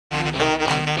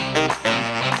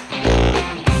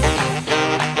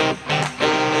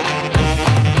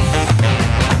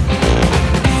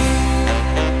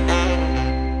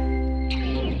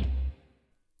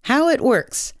it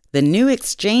works, the new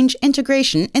Exchange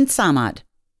integration in Zammad.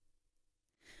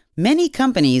 Many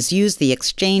companies use the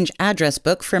Exchange address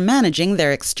book for managing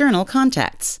their external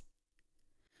contacts.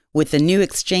 With the new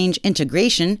Exchange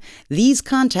integration, these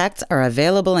contacts are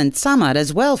available in Zammad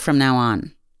as well from now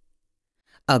on.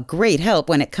 A great help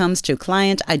when it comes to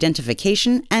client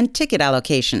identification and ticket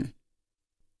allocation.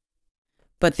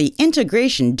 But the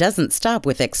integration doesn't stop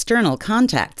with external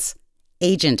contacts.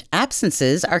 Agent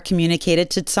absences are communicated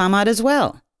to Zammad as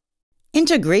well.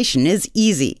 Integration is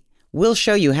easy. We'll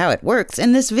show you how it works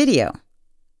in this video.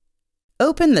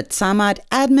 Open the Zammad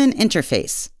admin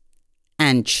interface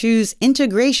and choose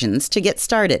Integrations to get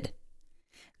started.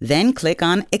 Then click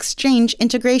on Exchange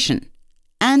Integration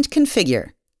and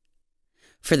Configure.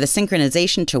 For the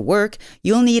synchronization to work,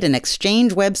 you'll need an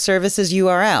Exchange Web Services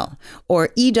URL, or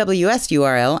EWS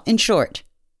URL in short.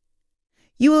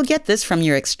 You will get this from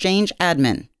your Exchange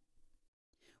admin.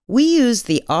 We use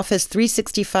the Office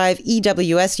 365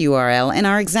 EWS URL in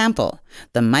our example,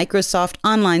 the Microsoft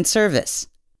Online Service.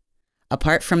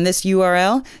 Apart from this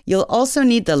URL, you'll also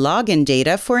need the login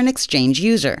data for an Exchange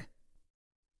user.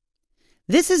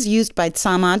 This is used by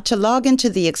Zammad to log into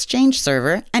the Exchange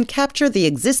server and capture the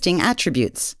existing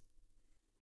attributes.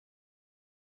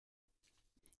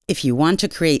 If you want to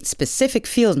create specific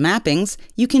field mappings,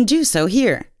 you can do so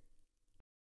here.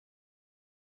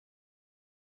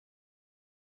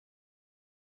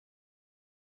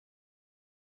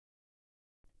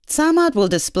 Zammad will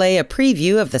display a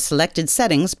preview of the selected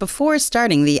settings before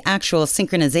starting the actual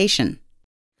synchronization.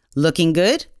 Looking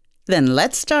good? Then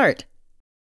let's start.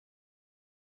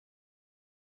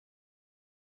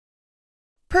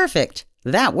 Perfect!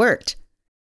 That worked.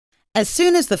 As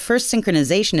soon as the first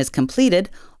synchronization is completed,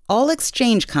 all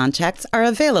Exchange contacts are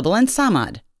available in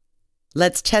Zammad.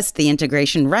 Let's test the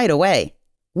integration right away.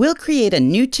 We'll create a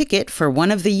new ticket for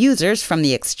one of the users from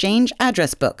the Exchange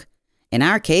address book, in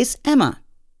our case, Emma.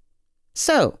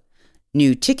 So,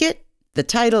 new ticket, the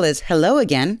title is Hello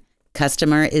Again,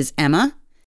 customer is Emma.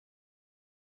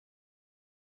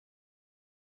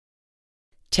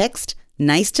 Text,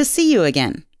 Nice to see you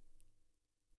again.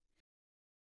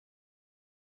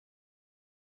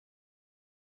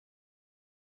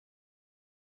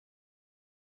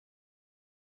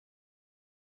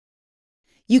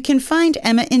 You can find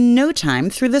Emma in no time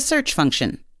through the search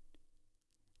function.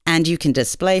 And you can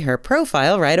display her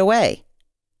profile right away.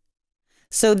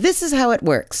 So this is how it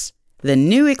works, the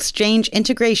new Exchange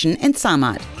integration in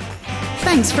Zammad.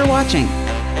 Thanks for watching.